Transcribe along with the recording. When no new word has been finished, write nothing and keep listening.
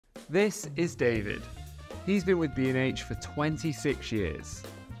This is David. He's been with B&H for 26 years.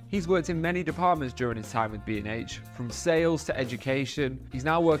 He's worked in many departments during his time with B&H, from sales to education. He's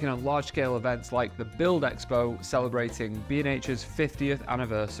now working on large-scale events like the Bild Expo, celebrating B&H's 50th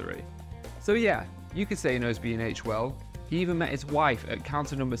anniversary. So yeah, you could say he knows B&H well. He even met his wife at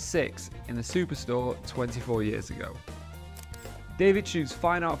counter number 6 in the Superstore 24 years ago. David shoots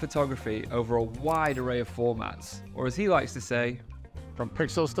fine art photography over a wide array of formats, or as he likes to say, from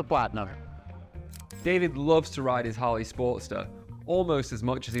pixels to platinum. David loves to ride his Harley Sportster, almost as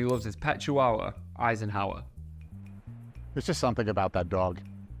much as he loves his pet chihuahua, Eisenhower. There's just something about that dog.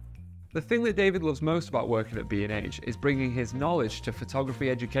 The thing that David loves most about working at B&H is bringing his knowledge to photography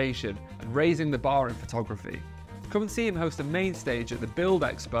education and raising the bar in photography. Come and see him host a main stage at the Bild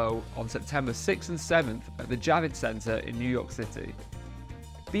Expo on September 6th and 7th at the Javits Center in New York City.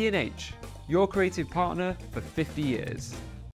 B&H, your creative partner for 50 years.